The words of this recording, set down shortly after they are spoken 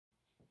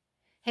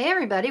Hey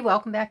everybody,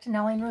 welcome back to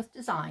Nellie and Ruth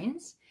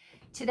Designs.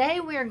 Today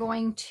we are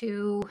going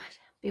to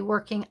be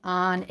working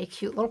on a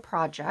cute little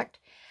project.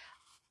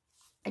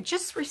 I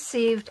just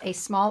received a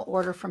small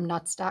order from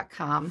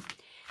nuts.com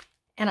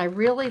and I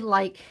really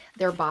like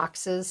their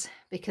boxes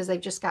because they've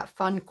just got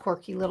fun,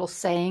 quirky little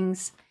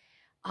sayings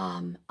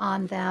on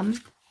them.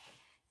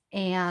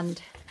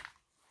 And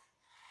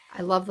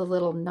I love the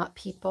little nut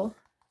people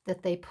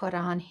that they put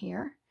on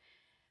here.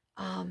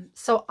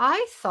 So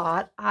I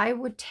thought I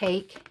would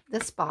take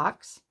this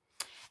box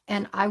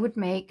and I would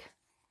make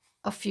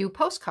a few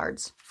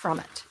postcards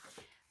from it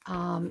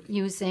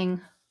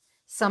using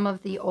some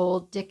of the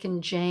old Dick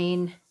and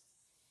Jane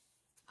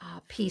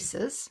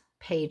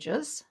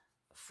pages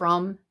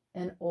from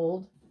an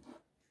old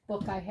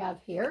book I have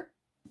here,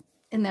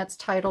 and that's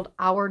titled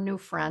Our New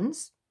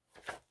Friends.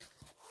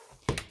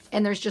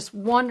 And there's just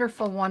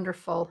wonderful,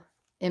 wonderful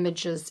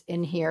images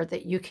in here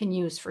that you can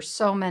use for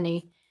so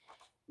many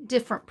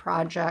different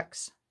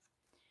projects,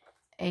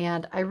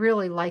 and I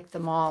really like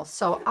them all.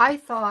 So I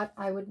thought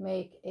I would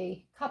make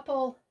a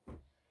couple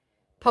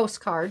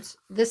postcards.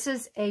 This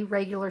is a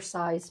regular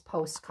size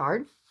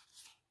postcard,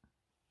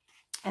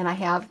 and I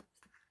have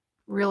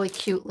really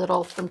cute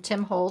little, from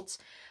Tim Holtz,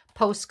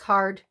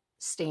 postcard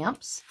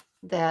stamps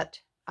that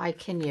I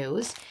can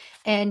use.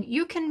 And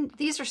you can,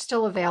 these are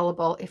still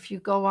available if you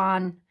go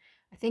on,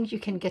 I think you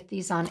can get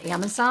these on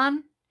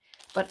Amazon,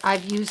 but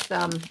I've used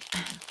them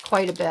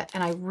quite a bit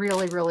and I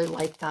really, really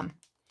like them.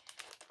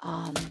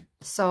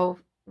 So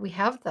we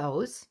have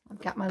those.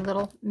 I've got my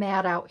little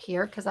mat out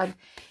here because I've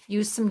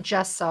used some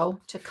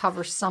gesso to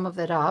cover some of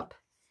it up.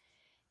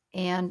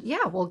 And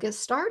yeah, we'll get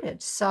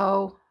started.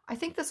 So I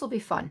think this will be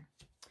fun.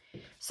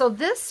 So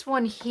this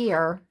one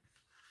here,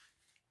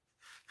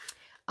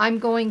 I'm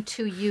going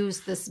to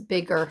use this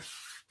bigger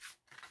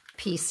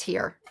piece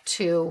here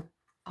to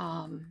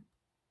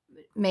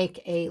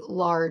make a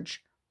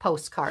large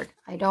postcard.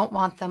 I don't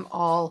want them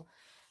all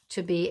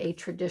to be a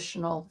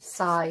traditional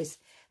size.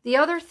 The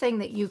other thing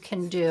that you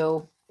can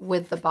do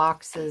with the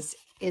boxes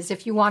is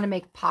if you want to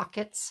make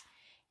pockets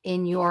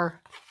in your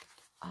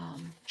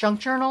junk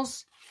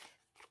journals,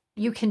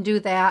 you can do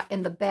that,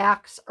 and the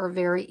backs are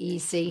very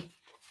easy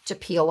to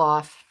peel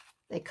off.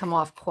 They come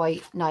off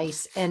quite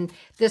nice, and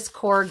this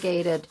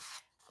corrugated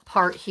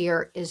part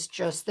here is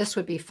just, this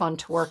would be fun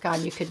to work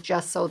on. You could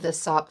just sew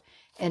this up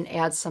and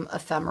add some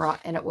ephemera,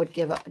 and it would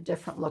give a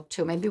different look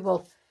too. Maybe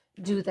we'll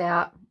do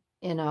that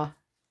in a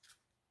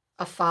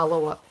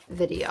follow-up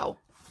video.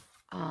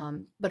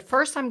 But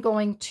first I'm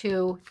going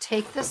to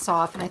take this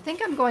off, and I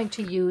think I'm going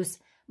to use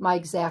my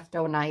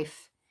X-Acto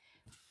knife.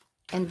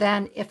 And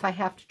then if I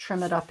have to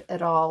trim it up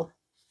at all,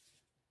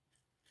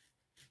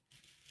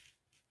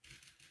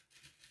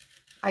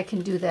 I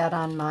can do that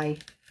on my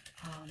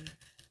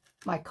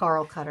my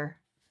Carl cutter.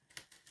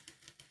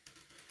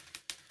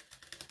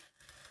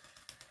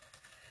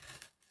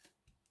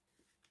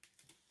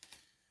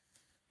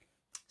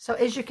 So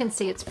as you can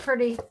see, it's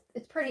pretty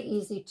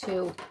easy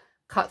to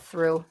cut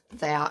through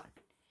that.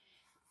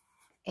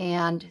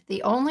 And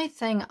the only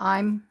thing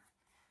I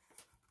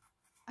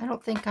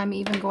don't think I'm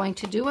even going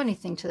to do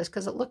anything to this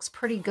because it looks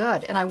pretty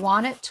good. And I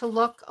want it to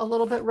look a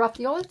little bit rough.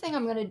 The only thing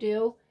I'm going to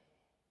do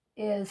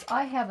is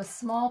I have a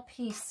small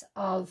piece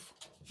of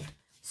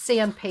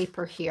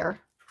sandpaper here.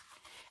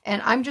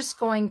 And I'm just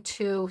going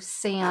to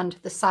sand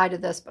the side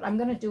of this, but I'm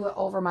going to do it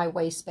over my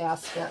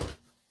wastebasket,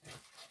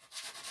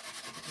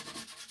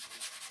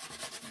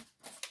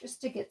 just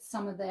to get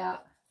some of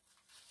that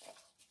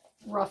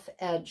rough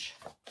edge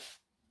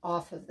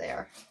off of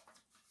there.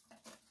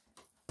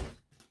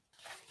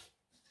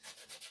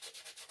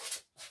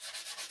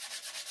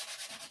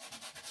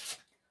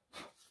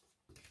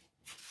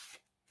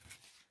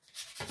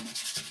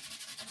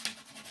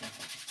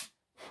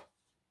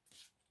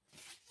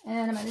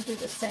 And I'm going to do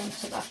the same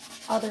to the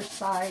other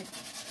side,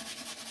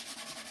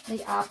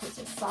 the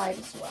opposite side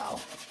as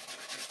well.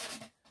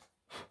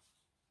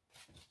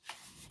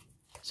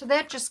 So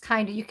that just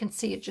kind of, you can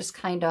see it just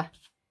kind of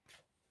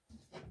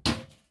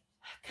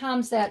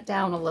calms that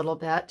down a little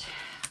bit.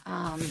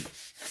 And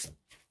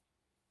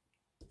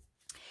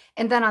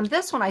then on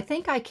this one, I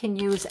think I can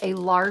use a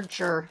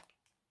larger,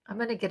 I'm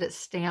going to get it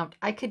stamped.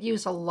 I could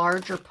use a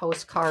larger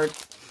postcard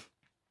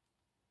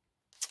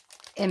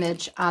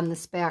image on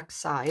this back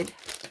side.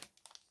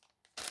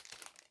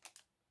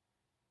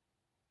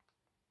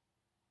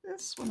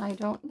 This one, I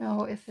don't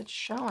know if it's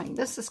showing.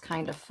 This is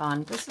kind of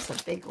fun. This is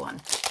a big one.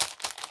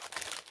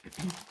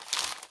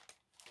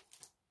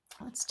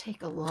 Let's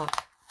take a look.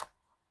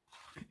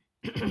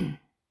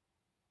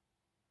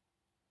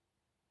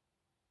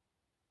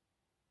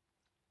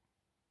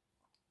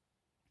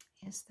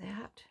 Is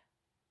that?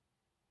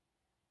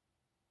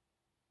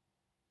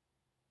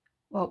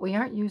 Well, we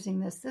aren't using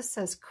this. This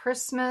says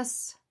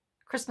Christmas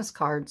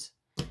cards.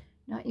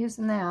 Not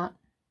using that.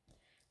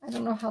 I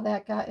don't know how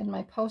that got in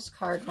my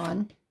postcard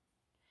one.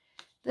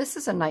 This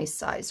is a nice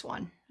size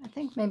one. I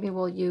think maybe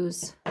we'll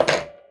use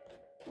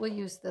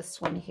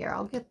this one here.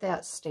 I'll get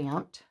that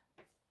stamped.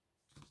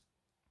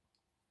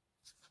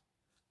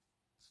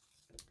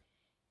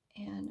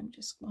 And I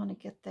just want to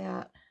get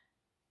that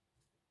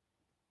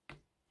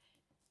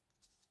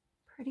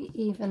pretty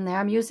even there.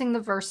 I'm using the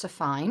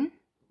VersaFine.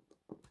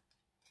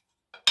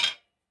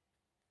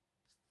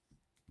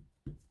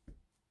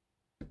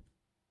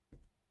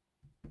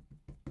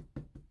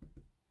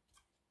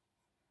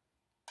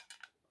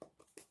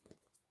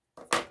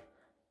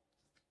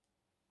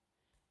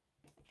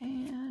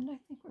 And I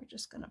think we're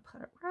just going to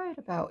put it right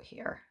about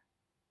here.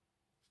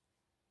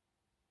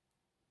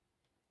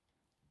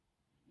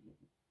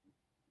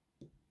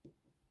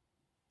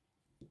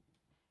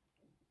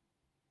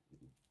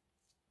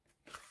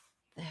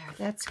 There,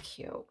 that's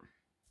cute.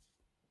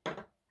 All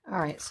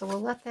right, so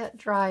we'll let that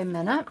dry a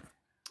minute,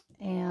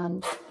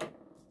 and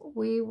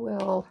we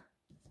will,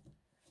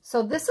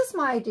 so this is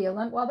my idea.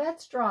 While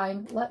that's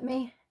drying,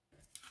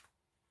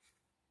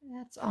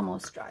 that's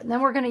almost dry. And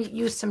then we're going to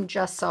use some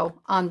gesso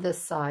on this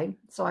side.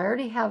 So I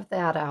already have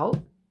that out,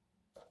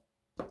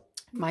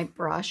 my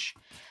brush.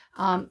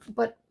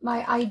 But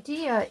my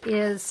idea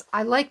is,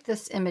 I like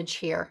this image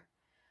here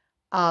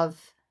of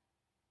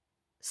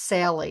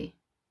Sally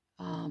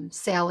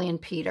and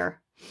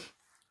Peter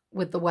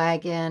with the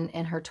wagon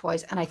and her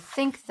toys. And I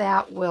think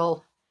that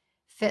will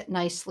fit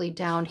nicely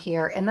down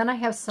here. And then I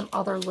have some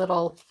other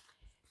little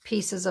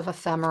pieces of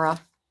ephemera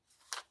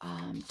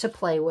to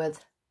play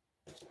with.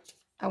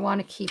 I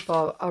want to keep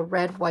a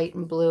red, white,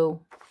 and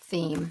blue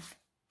theme.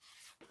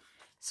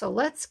 So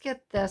let's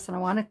get this, and I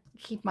want to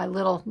keep my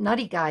little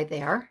nutty guy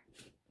there.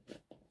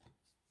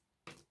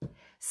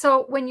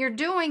 So when you're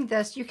doing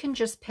this, you can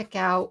just pick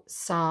out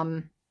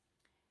some,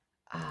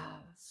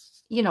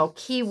 you know,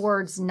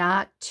 keywords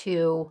not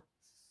to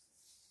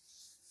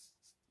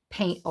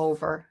paint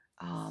over.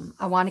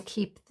 I want to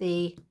keep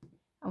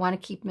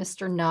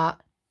Mr.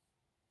 Nut.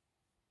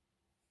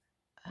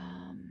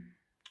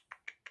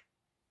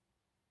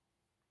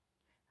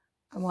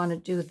 I want to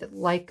do that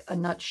like a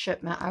nut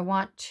shipment. I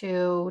want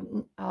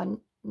to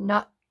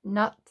nut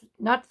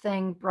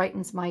thing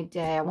brightens my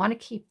day. I want to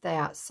keep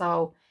that.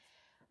 So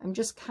I'm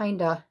just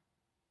kind of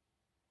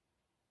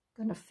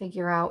going to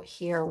figure out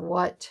here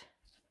what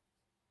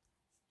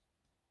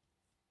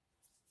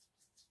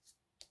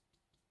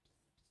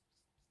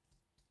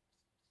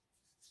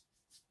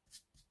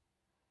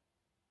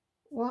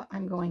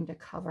I'm going to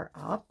cover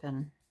up.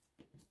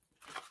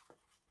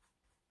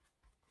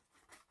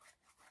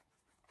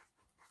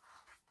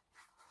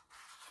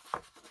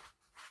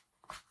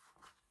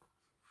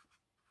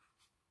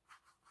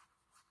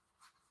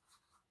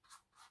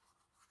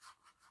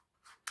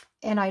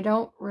 And I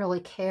don't really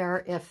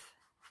care if,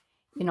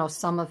 you know,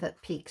 some of it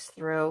peeks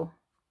through.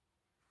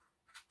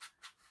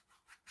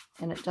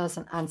 And it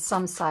doesn't, on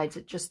some sides,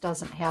 it just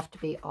doesn't have to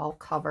be all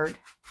covered.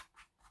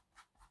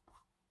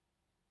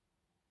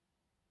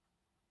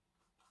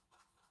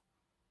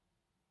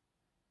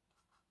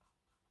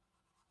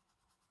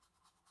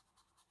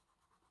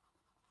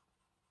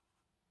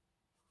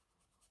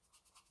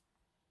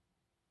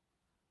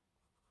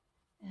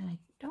 And I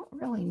don't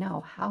really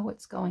know how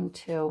it's going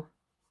to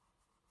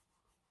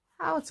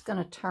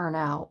turn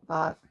out,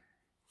 but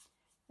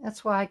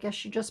that's why I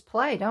guess you just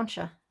play, don't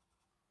you?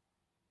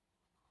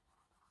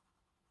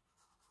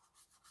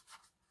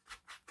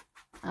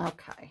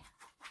 Okay.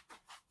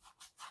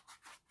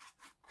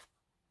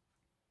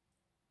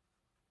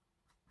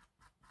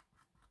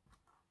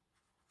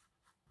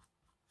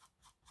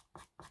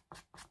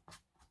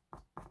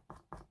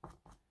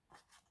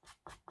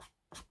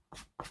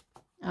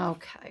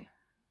 Okay.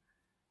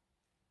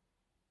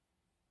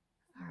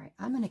 All right,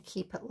 I'm going to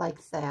keep it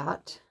like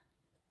that.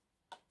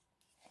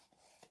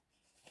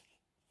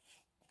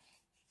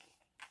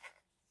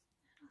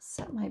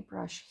 Set my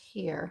brush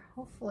here.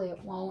 Hopefully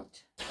it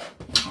won't.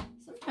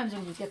 Sometimes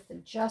when you get the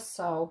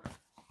gesso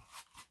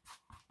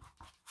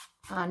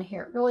on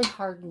here, it really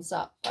hardens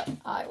up, but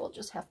I will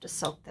just have to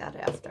soak that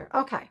after.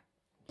 Okay,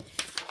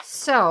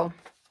 so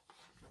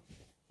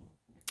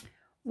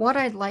what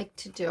I'd like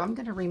to do, I'm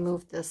going to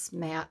remove this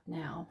mat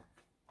now.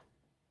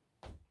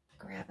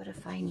 Grab it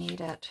if I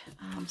need it.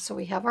 So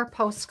we have our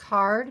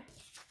postcard,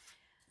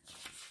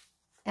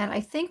 and I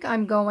think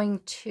I'm going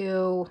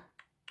to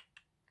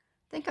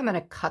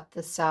cut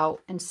this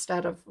out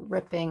instead of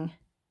ripping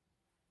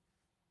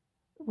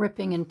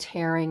and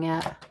tearing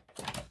it.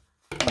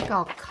 I think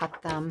I'll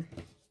cut them.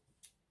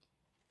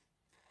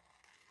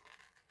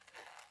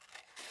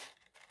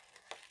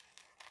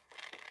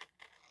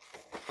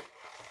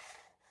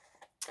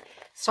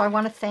 So I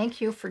want to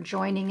thank you for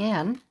joining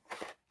in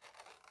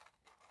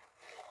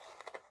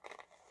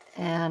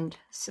and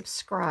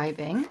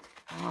subscribing.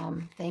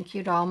 Thank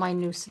you to all my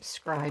new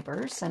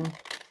subscribers and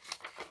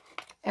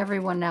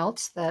everyone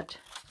else that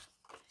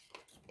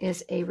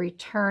is a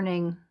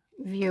returning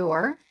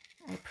viewer.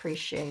 I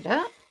appreciate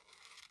it.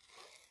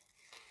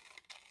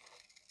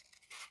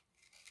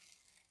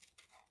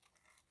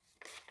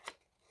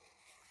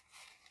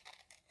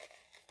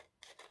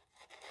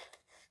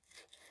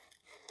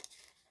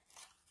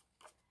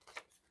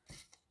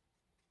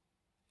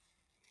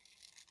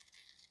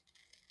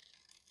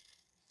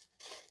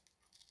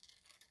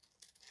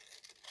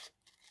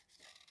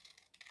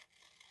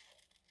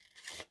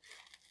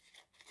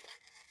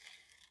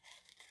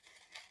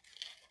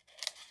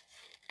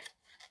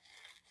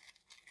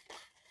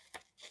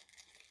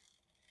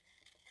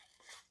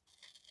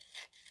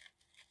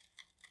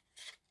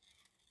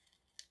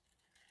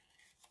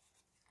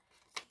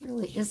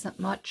 Really isn't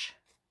much.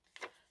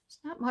 There's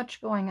not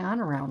much going on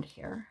around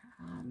here.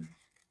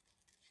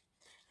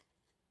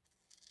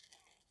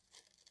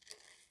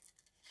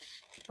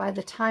 By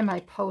the time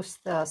I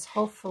post this,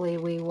 hopefully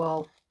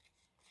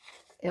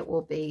it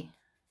will be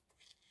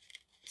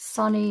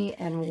sunny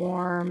and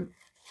warm.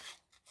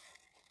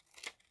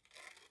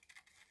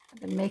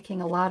 I've been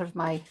making a lot of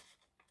my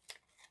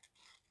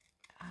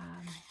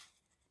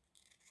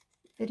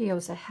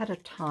videos ahead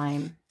of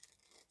time.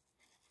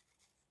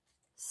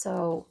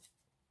 So,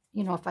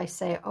 you know, if I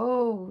say,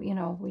 oh, you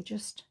know, we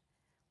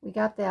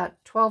got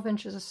that 12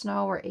 inches of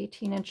snow or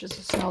 18 inches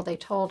of snow, they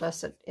told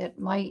us it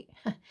might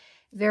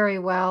very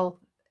well,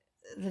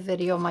 the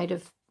video might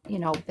have, you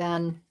know,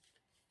 been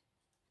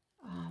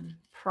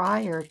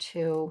prior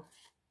to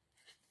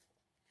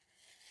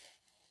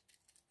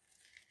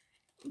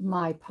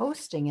my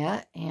posting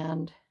it,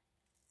 and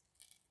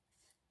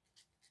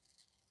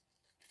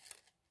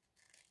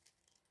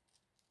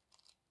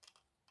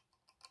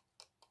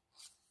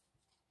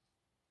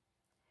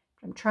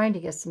I'm trying to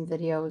get some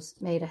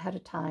videos made ahead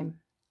of time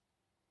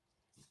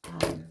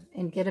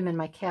and get them in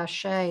my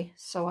cache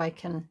so I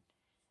can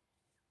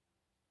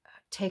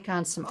take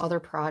on some other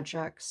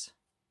projects.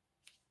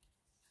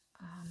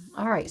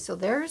 All right, so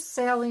there's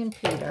Sally and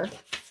Peter.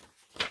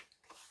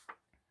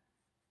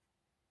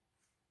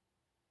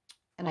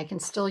 And I can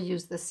still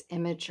use this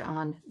image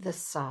on this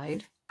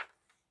side.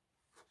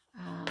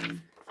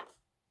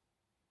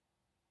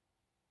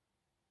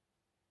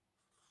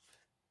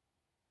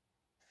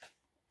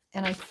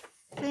 And I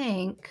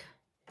think,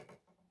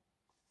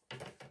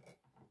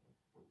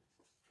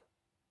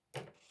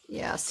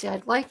 yeah, see,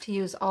 I'd like to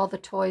use all the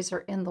toys are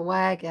in the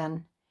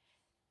wagon.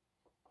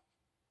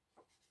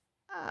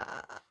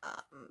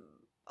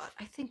 But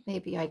I think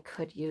maybe I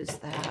could use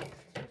that.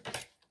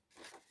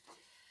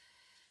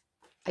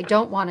 I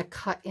don't want to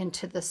cut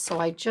into this, so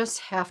I just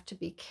have to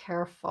be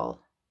careful.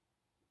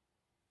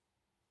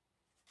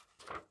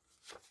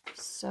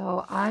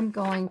 So I'm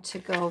going to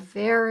go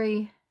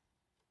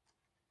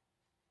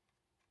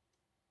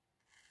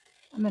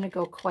I'm going to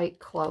go quite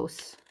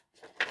close.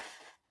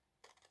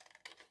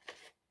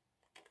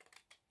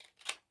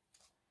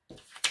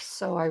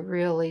 So I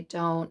really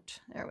don't,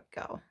 there we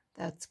go.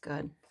 That's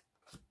good.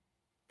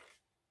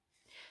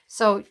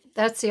 So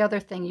that's the other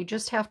thing. You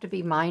just have to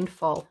be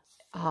mindful.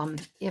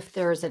 If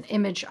there's an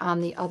image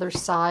on the other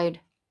side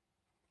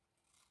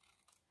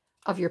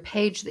of your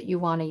page that you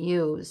want to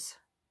use.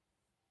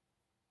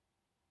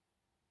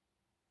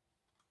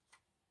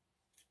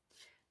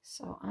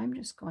 So I'm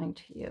just going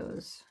to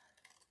use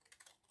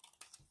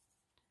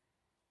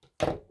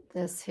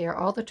this here.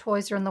 All the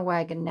toys are in the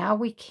wagon. Now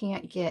we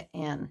can't get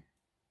in.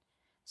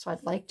 So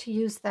I'd like to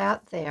use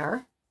that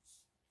there.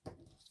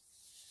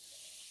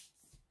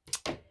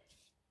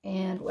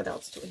 And what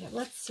else do we have?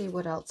 Let's see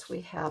what else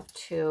we have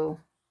to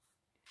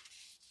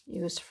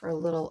use for a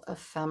little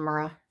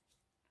ephemera.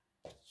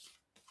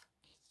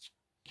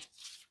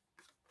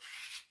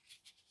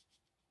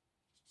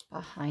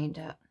 Behind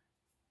it.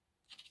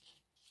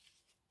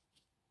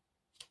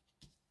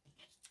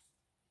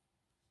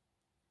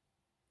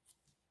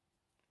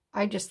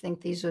 I just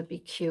think these would be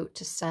cute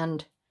to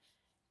send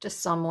to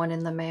someone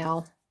in the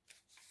mail.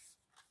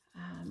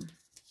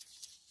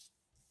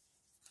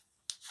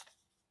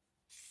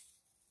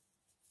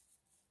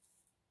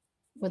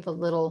 With a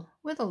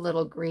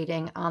little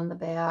greeting on the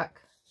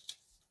back.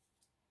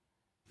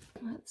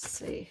 Let's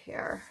see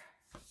here.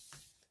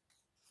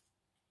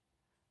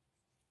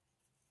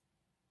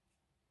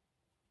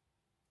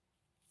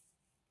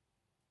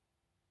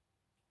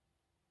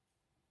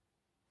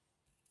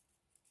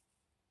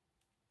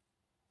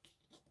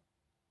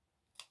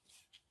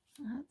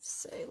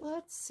 Let's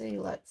see.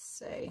 Let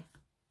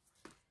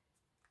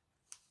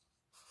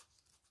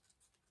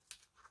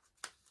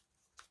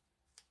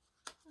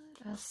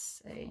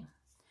us see.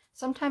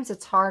 Sometimes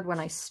it's hard when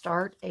I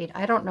start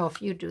I don't know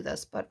if you do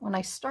this, but when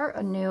I start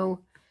a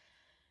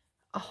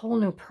whole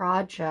new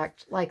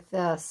project like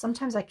this,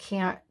 sometimes I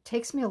can't, it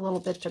takes me a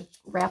little bit to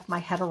wrap my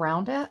head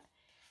around it,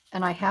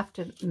 and I have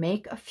to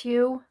make a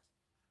few,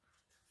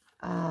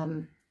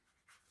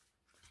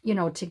 you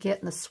know, to get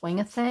in the swing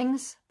of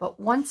things. But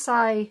once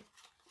I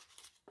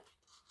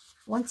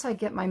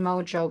get my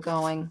mojo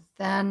going,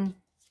 then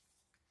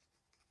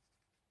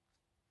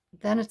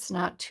it's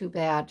not too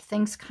bad.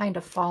 Things kind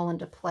of fall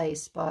into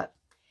place, but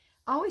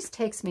it always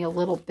takes me a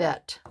little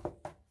bit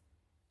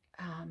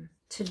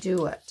to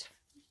do it,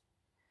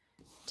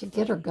 to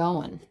get her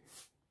going.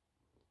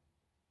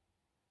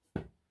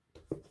 And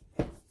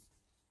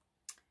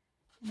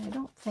I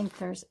don't think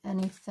there's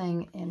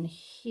anything in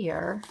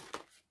here.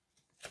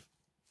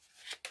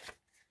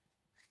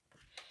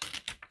 I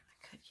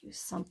could use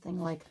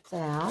something like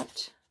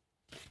that.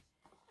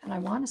 And I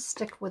want to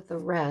stick with the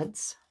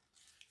reds.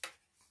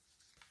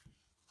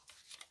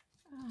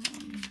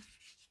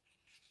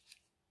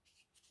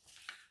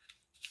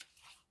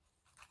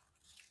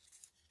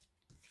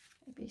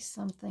 Maybe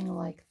something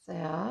like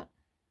that.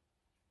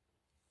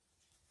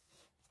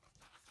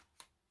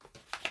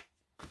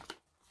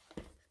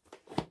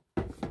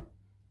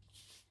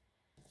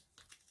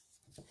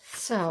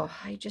 So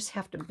I just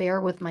have to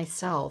bear with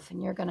myself,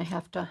 and you're going to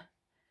have to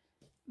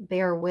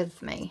bear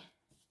with me.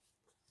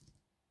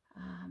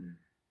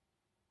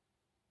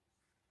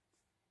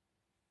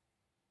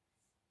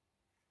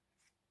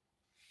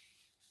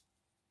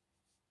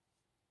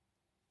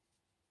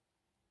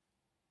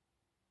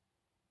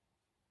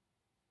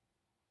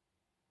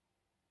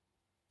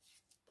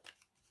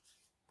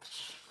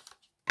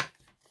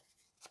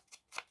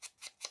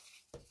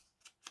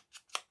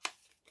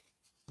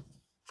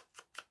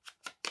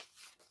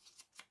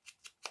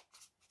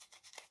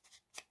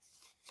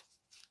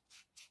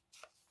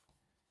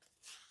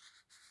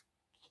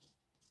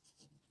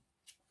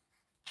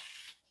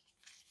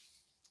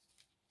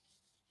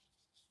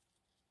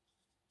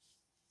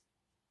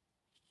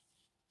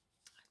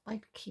 I'd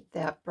like to keep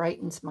that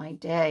brightens my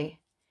day.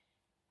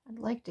 I'd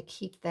like to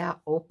keep that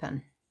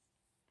open.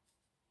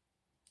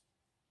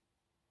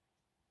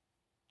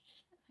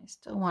 I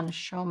still want to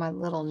show my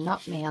little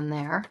nut man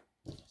there.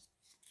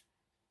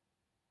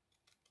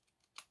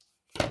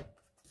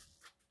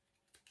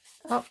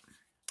 Oh,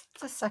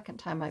 it's the second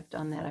time I've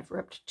done that. I've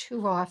ripped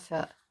two off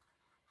at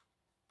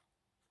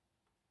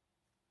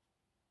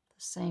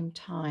the same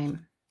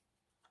time.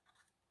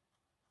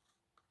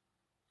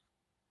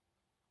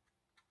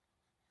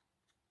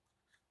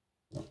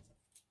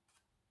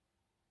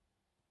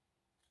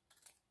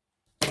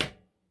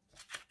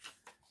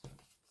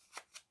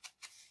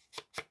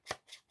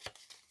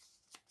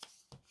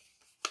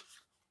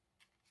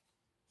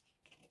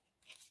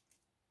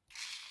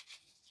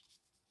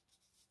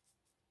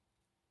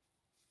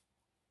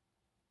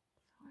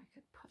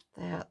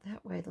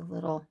 That way the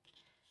little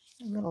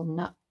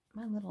nut,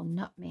 my little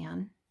nut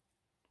man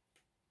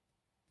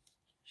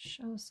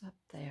shows up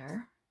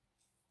there.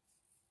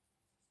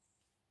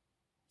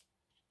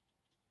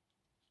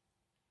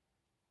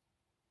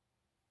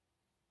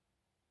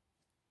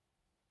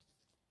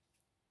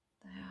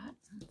 That,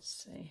 let's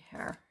see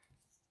here.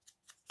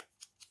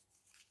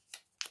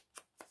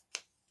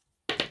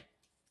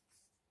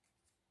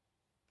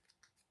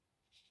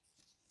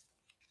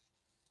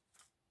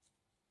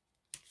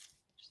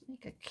 Just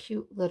make a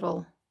cute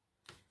little,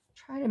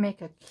 try to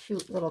make a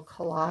cute little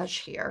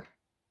collage here.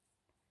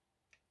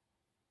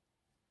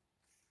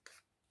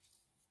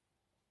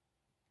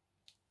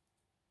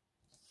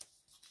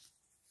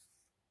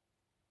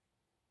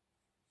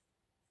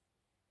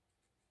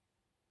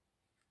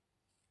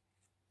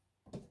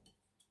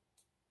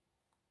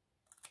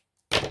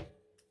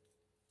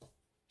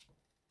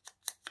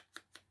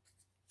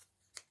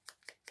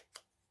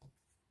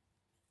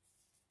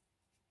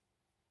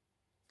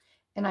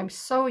 And I'm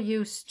so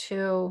used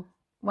to,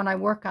 when I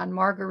work on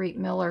Marguerite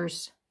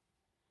Miller's,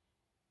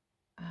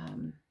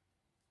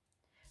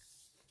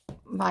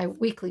 my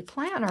weekly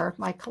planner,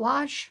 my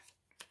collage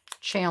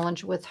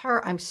challenge with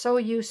her, I'm so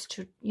used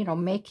to, you know,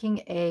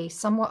 making a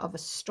somewhat of a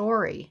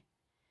story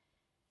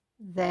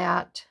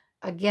that,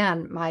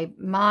 again, my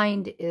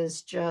mind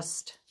is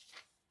just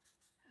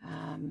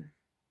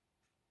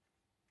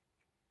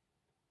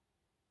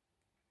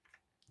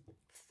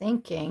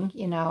thinking,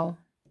 you know,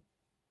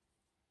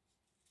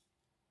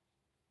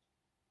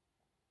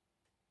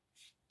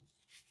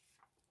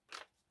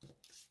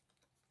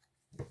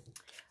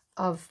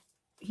 of,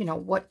 you know,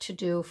 what to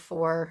do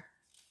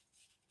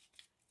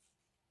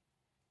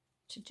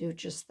to do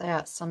just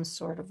that, some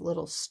sort of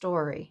little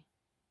story.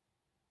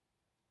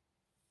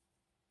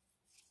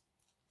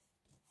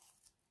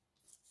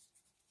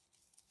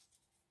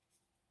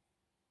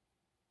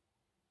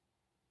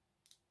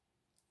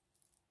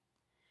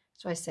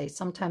 So I say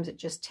sometimes it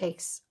just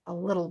takes a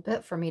little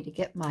bit for me to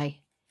get my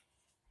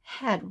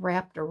head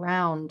wrapped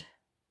around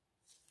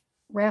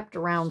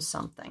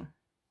something.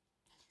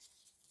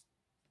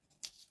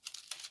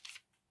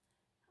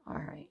 All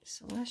right,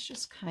 so let's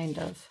just kind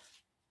of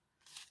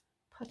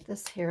put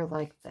this here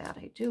like that.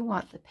 I do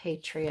want the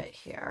Patriot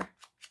here.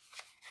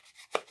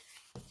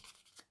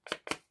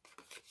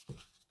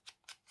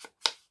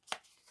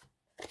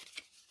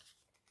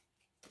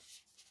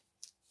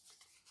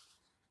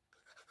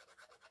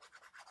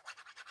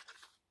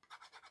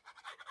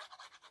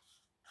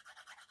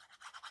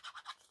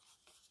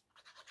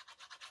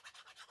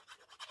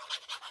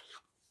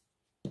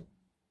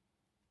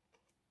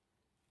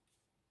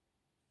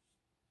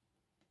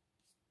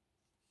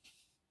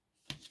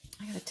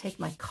 I got to take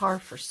my car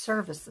for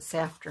service this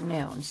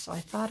afternoon, so I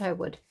thought I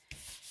would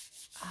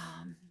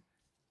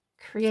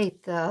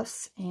create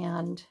this,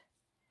 and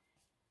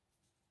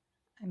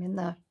I'm in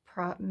the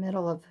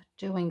middle of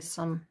doing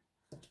some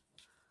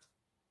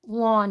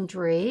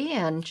laundry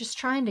and just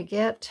trying to make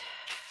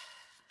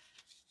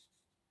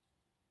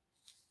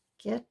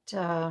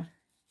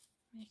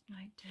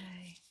my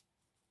day.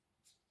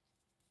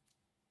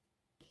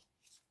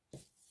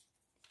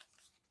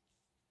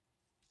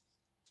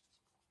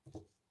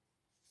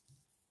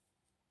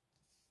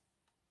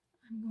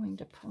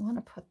 I want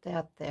to put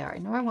that there. I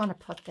know I want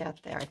to put that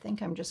there. I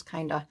think I'm just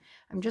going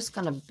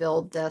to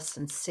build this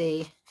and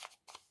see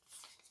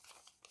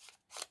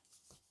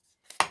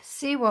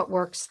what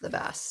works the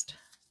best.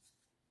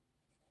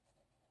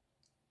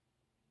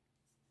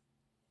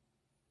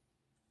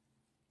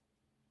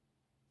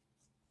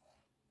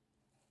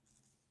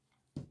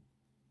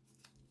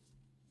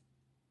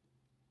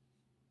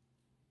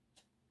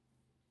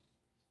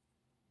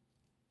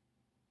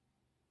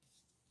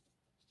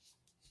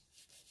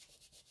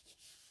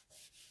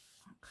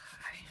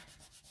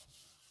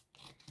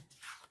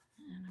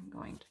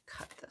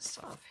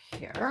 off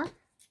here.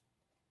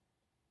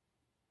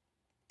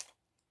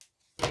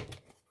 Okay.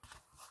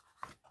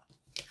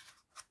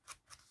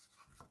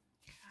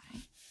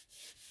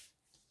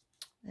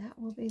 That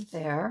will be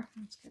there.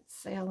 Let's get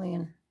Sally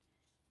and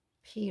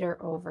Peter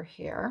over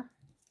here.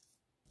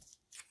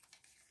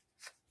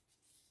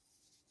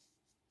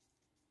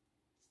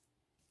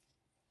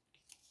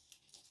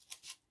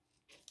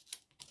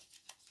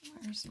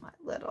 Where's my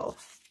little...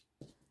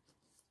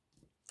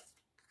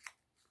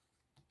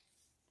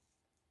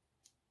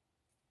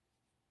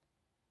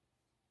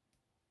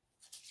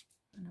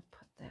 I'm going to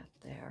put that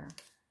there.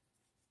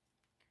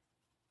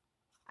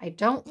 I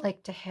don't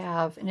like to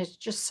have, and it's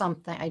just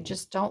something, I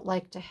just don't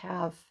like to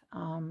have,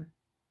 I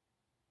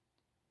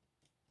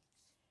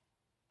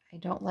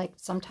don't like,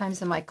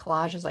 sometimes in my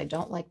collages, I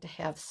don't like to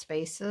have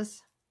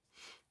spaces.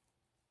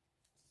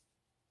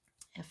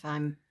 If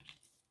I'm,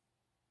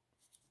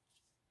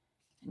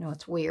 I know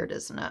it's weird,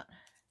 isn't it?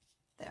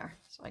 There.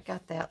 So I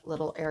got that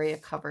little area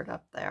covered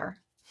up there.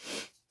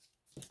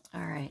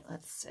 All right,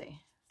 let's see.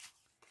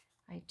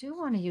 I do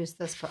want to use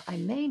this, but I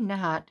may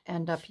not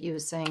end up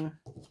using,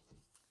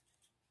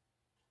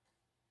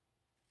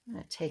 I'm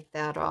going to take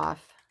that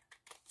off.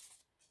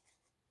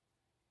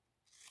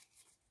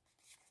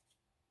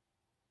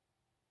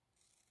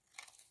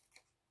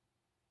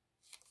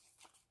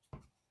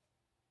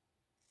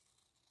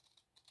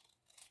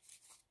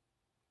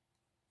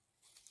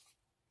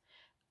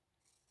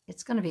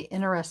 It's going to be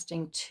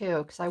interesting too,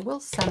 because I will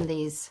send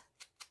these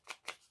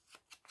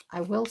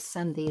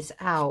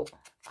out,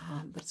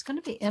 but it's going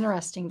to be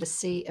interesting to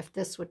see if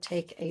this would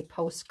take a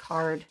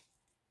postcard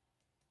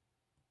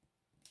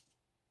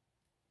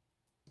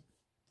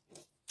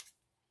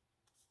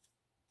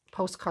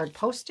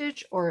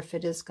postage, or if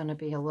it is going to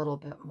be a little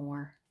bit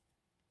more.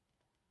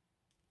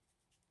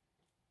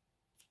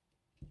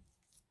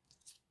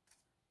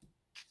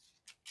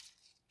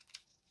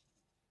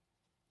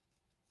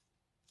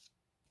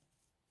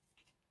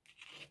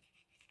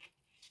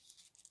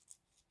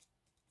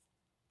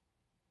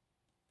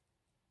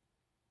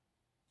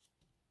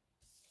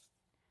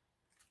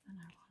 And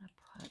I want to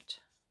put,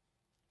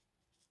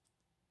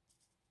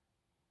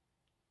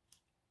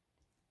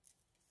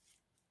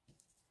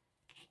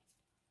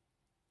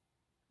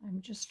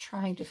 I'm just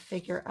trying to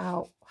figure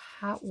out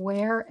how,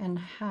 where and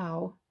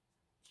how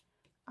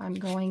I'm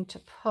going to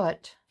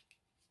put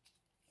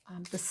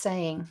the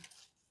saying.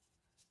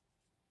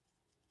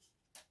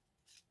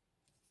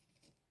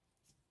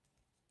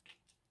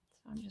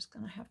 So I'm just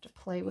going to have to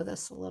play with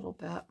this a little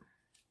bit.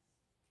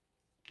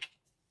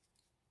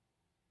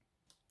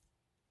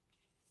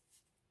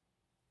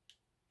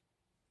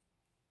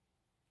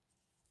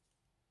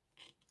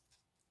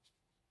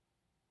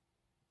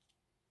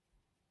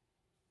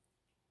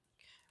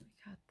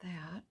 Got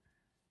that.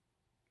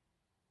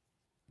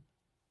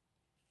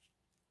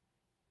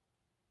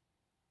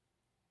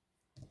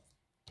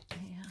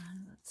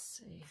 And let's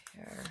see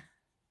here.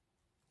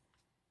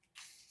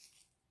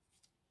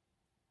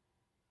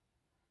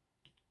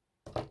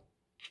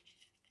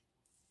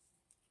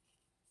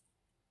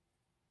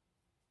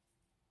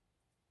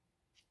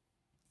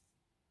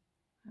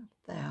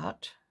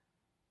 That.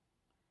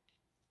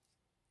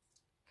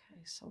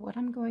 Okay, so what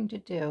I'm going to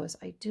do is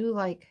I do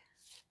like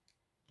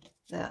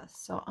this.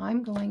 So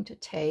I'm going to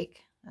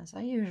take, as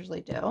I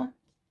usually do,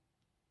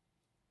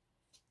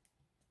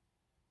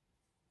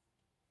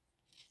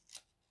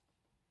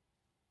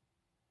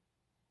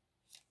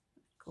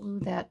 glue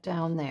that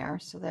down there.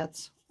 So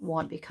that's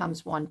one,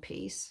 becomes one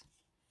piece.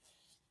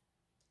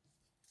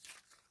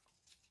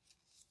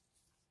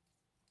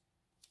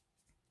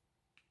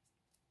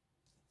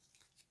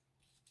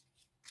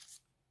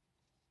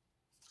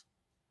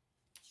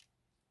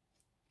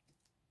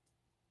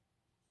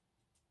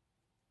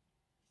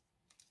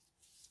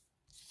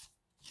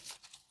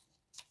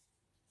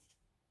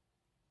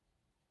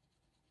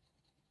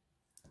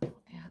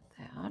 Add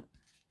that.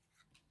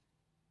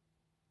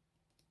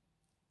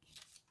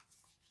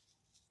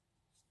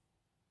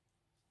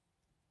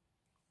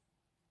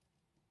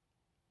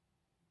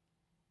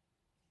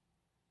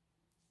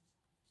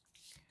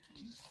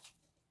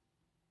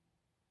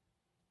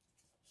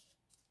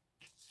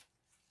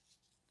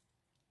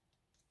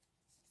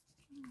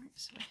 All right,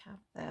 so I have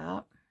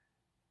that.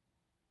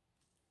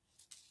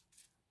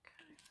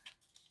 Okay.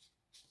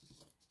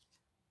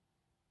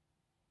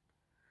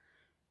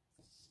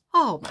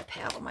 Oh, my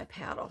paddle, my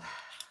paddle.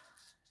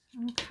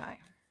 Okay.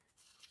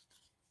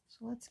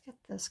 So let's get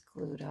this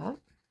glued up.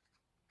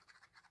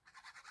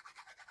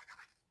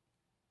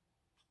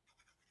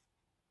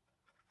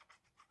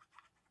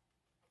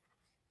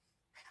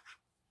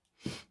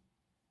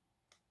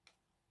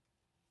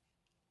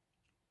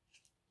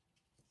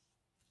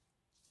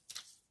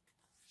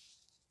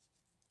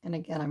 And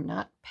again, I'm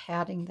not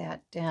patting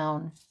that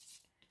down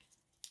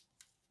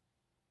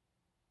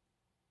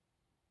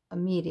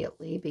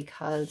immediately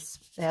because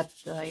that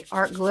the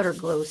art glitter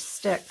glue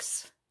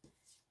sticks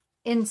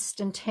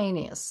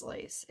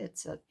instantaneously.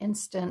 It's an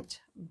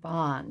instant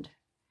bond.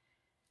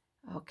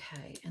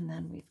 Okay, and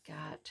then we've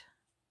got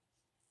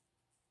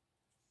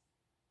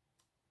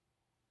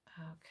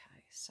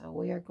Okay, so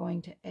we are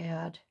going to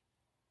add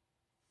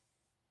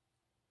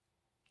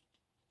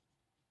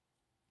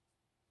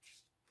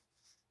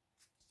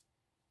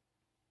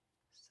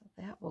so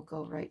that will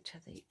go right to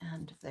the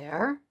end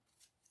there.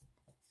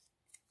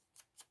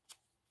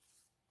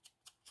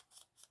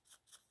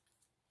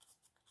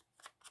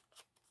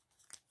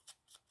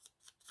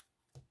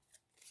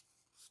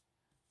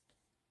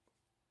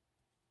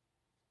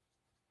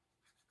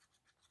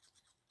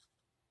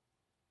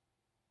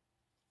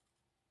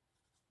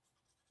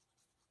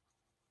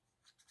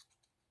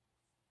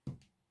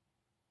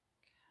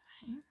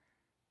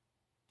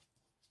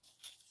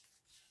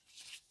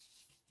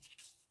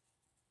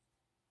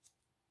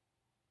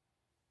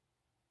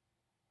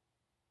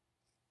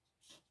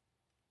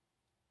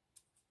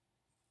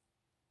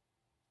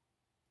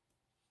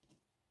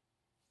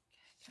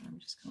 I'm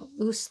just going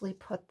to loosely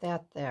put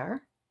that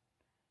there.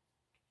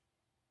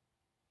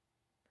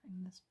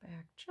 Bring this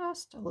back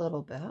just a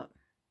little bit. All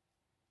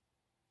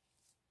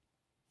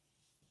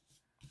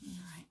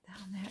right,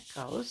 down that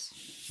goes.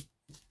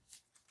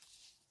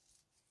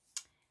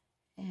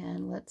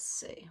 And let's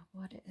see,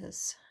 what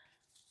is,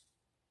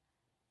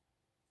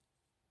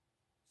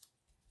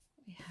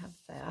 we have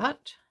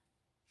that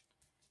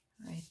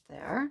right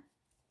there.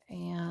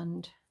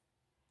 And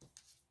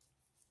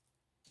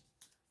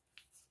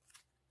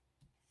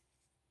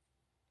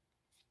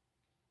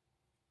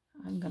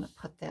I'm going to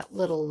put that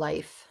little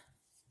life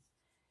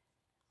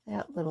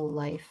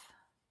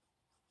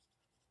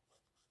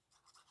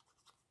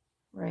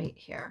right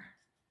here.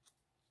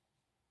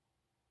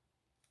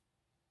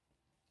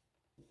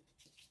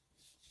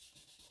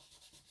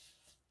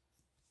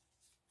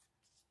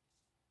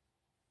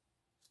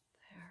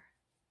 There.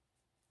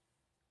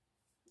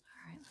 All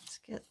right,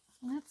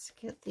 let's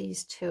get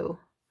these two.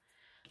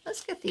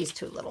 Let's get these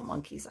two little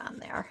monkeys on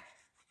there.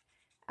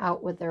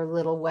 Out with their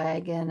little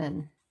wagon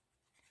and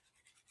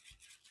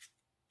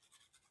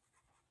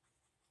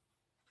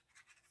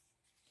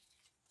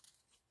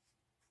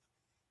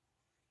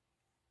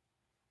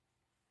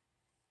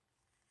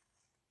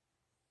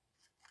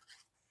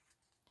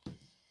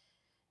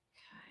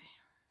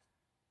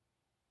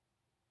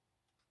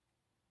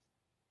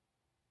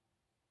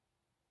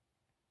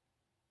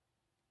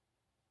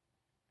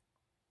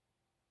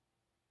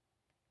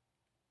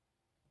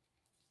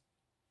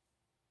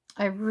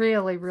I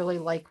really, really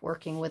like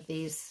working with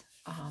these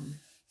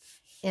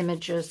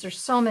images. There's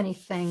so many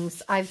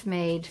things I've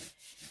made.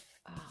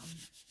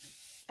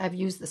 I've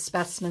used the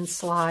specimen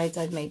slides.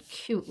 I've made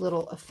cute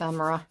little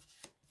ephemera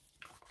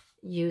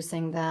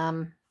using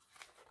them,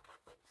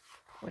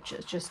 which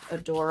is just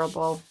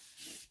adorable.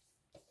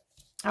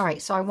 All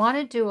right, so I want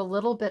to do a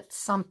little bit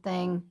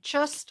something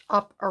just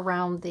up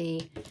around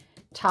the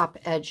top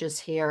edges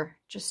here,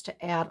 just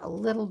to add a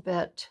little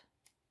bit,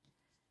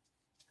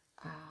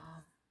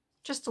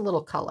 just a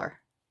little color.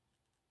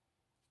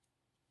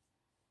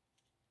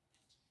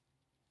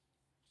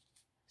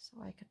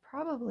 So I could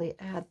probably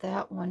add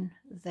that one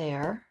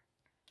there.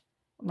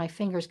 When my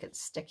fingers get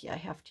sticky, I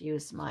have to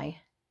use my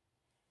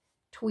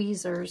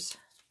tweezers.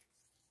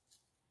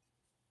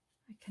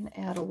 I can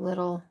add a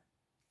little,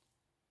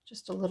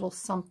 just a little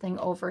something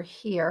over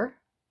here.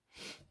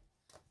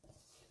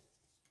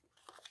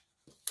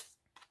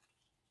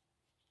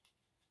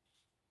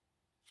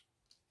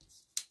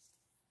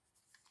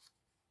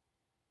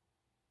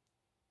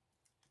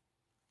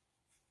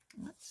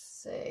 Let's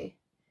see,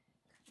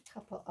 a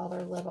couple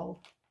other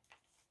little,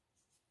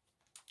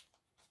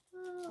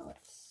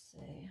 let's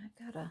see, I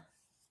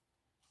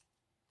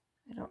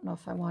don't know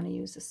if I want to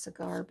use a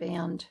cigar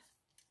band.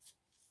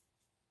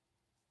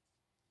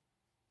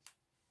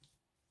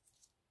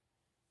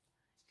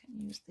 I can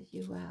use the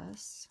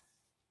US.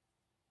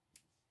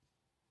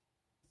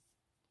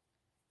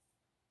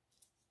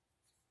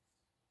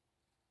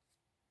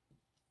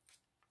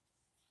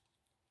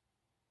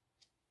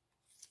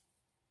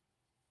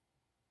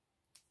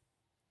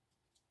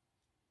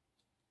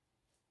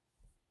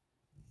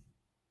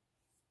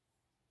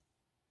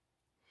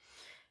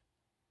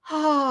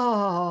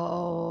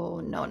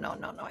 Oh, no, no,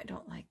 no, no, I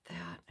don't like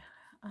that.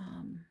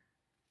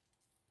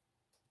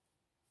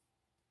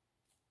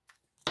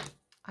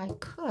 I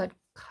could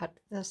cut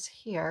this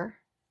here.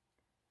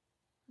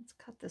 Let's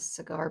cut this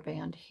cigar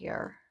band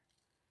here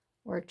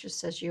where it just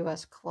says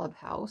US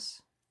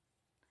Clubhouse.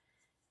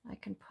 I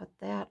can put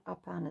that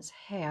up on his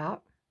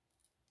hat.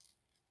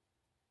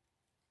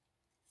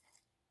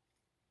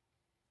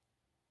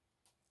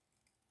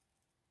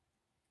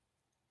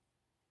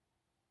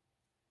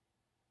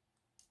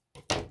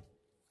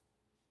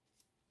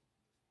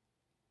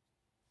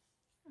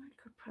 I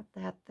could put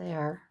that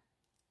there.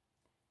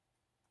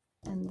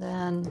 And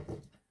then,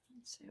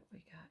 let's see what we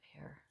got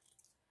here.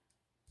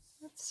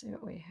 Let's see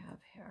what we have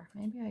here.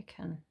 Maybe I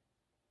can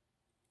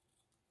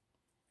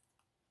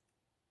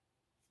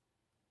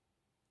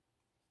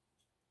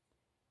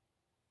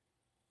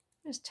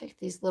just take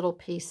these little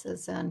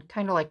pieces and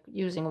kind of like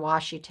using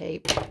washi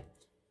tape.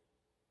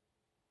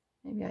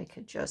 Maybe I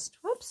could just,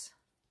 whoops.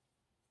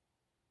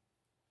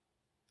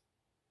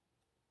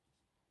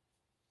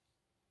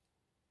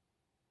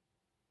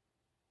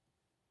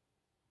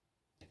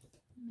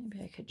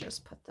 Maybe I could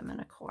just put them in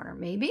a corner.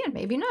 Maybe and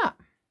maybe not.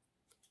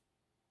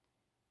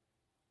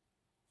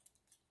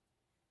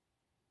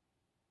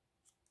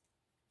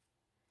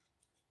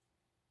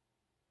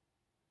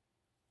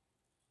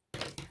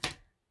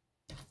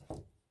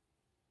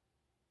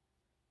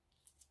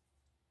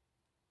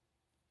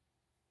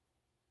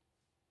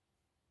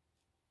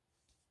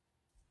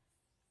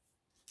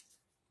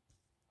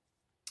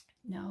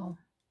 No.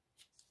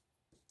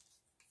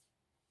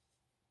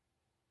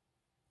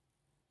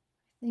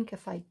 I think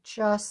if I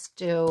just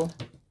do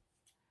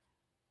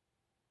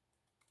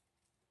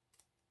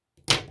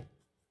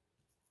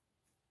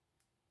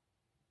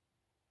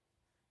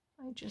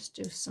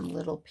some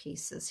little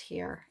pieces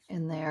here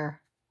and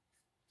there.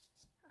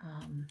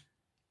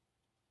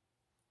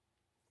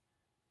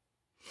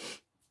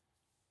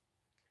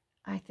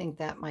 I think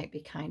that might be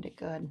kind of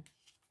good,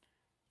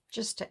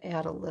 just to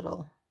add a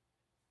little.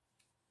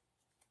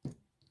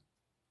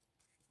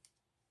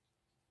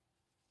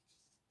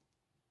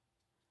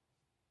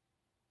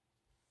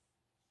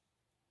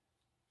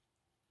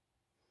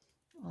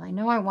 Well, I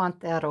know I want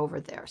that over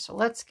there, so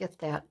let's get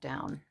that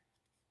down.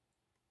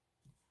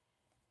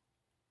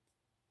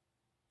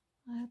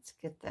 Let's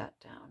get that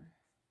down.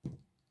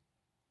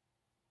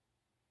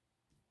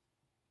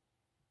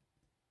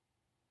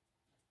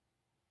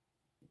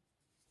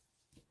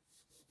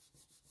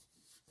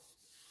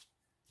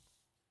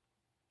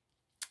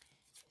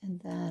 And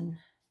then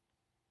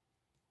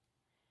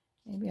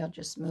maybe I'll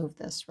just move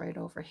this right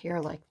over here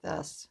like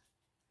this.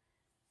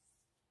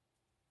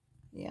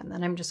 Yeah, and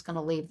then I'm just going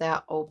to leave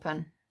that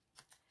open.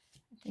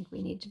 I think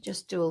we need to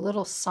just do a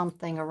little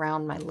something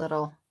around my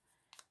the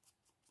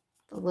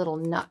little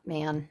nut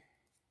man.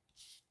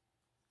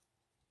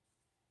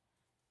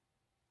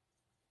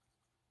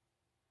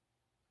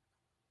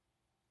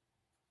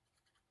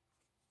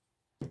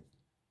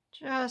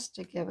 Just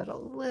to give it a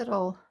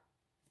little,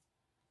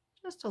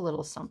 just a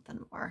little something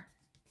more.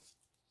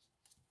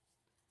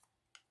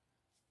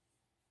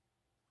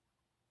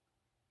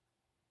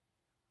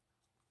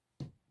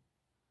 And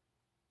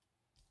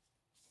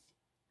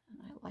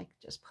I like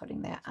just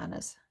putting that on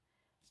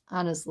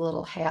his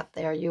little hat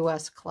there,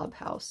 U.S.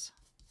 Clubhouse.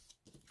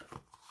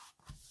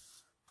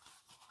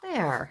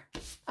 There.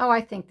 Oh,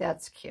 I think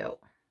that's cute.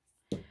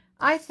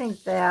 I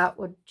think that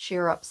would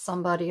cheer up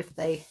somebody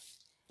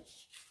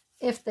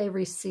if they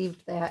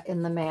received that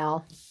in the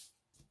mail.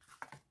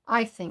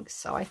 I think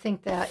so. I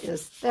think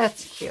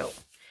that's cute.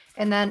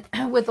 And then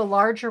with the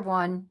larger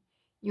one,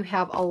 you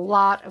have a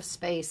lot of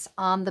space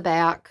on the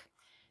back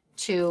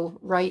to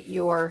write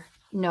your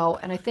note.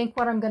 And I think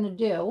what I'm going to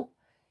do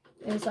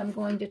is I'm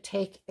going to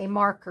take a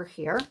marker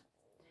here,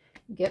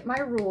 get my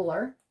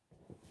ruler,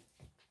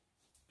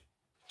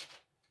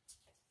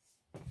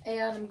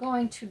 and I'm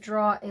going to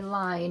draw a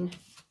line.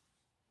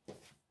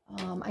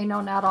 I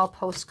know not all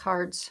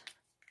postcards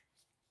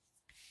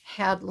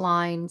had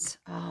lines,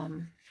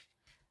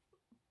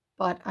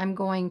 but I'm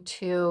going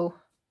to,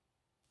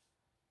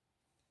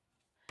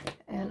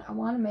 and I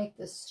want to make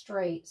this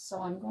straight,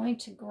 so I'm going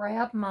to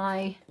grab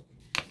my,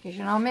 because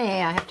you know me,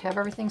 I have to have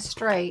everything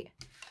straight.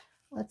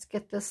 Let's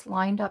get this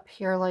lined up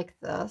here like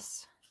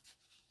this,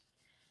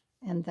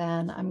 and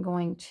then I'm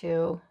going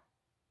to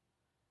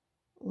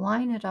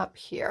line it up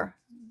here.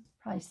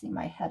 Probably see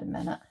my head a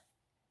minute.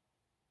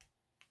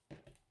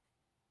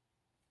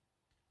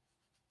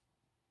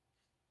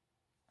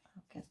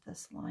 I'll get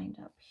this lined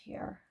up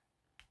here.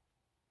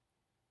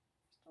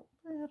 Just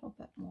a little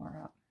bit more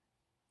up.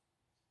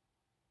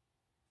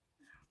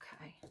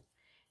 Okay.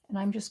 And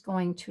I'm just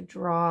going to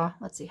draw,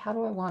 let's see, how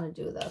do I want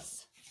to do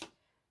this?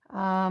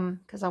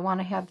 Because I want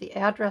to have the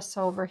address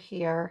over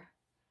here.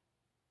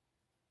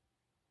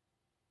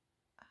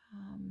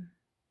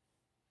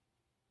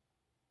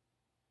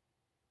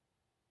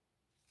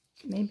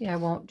 Maybe I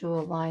won't do a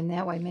line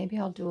that way. Maybe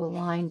I'll do a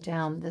line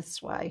down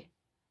this way.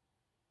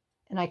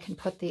 And I can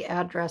put the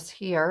address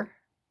here.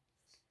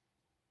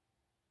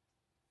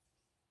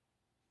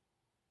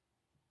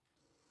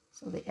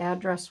 So the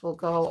address will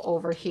go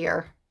over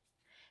here.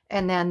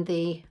 And then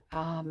the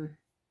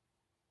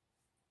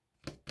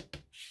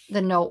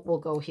note will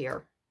go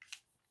here.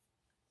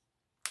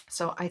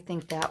 So I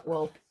think that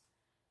will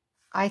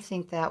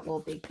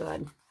be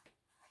good.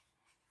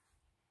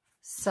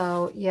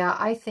 So yeah,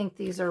 I think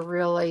these are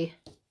really,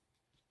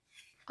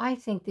 I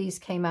think these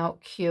came out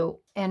cute.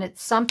 And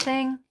it's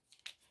something,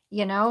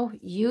 you know,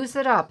 use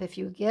it up. If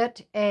you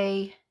get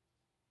this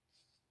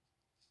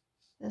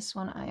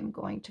one, I am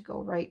going to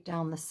go right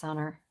down the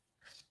center.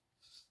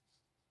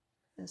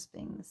 This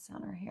being the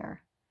center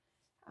here.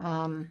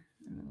 Let me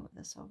move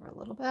this over a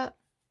little bit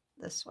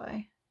this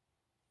way.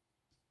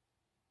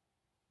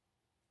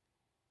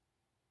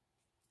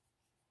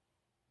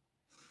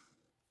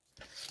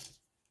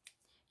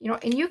 You know,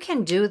 and you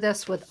can do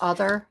this with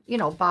other, you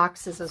know,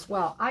 boxes as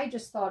well. I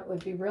just thought it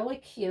would be really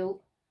cute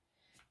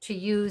to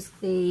use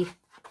the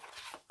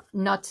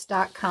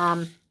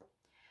nuts.com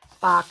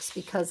box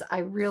because I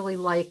really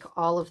like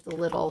all of the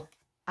little,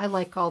 I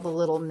like all the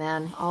little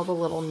men, all the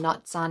little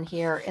nuts on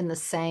here and the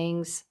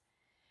sayings.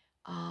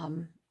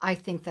 I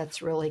think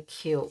that's really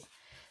cute.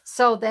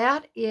 So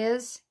that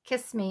is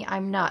Kiss Me,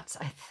 I'm Nuts.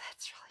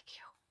 That's really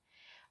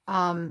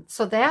cute.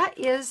 So that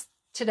is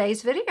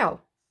today's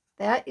video.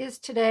 That is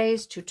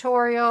today's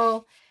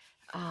tutorial.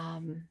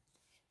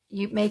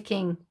 You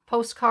making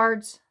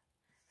postcards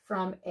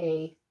from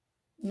a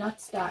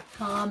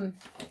nuts.com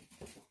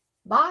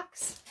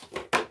box.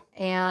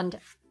 And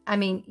I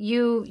mean,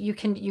 you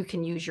can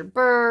use your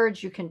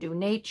birds, you can do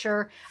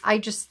nature. I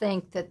just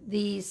think that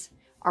these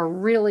are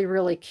really,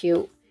 really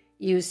cute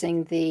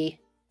using the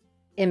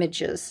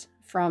images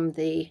from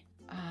the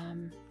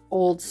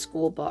old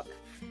school book.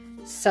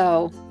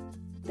 So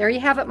there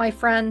you have it, my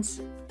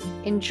friends.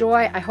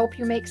 Enjoy. I hope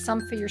you make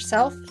some for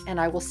yourself, and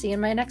I will see you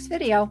in my next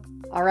video.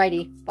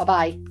 Alrighty,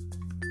 bye-bye.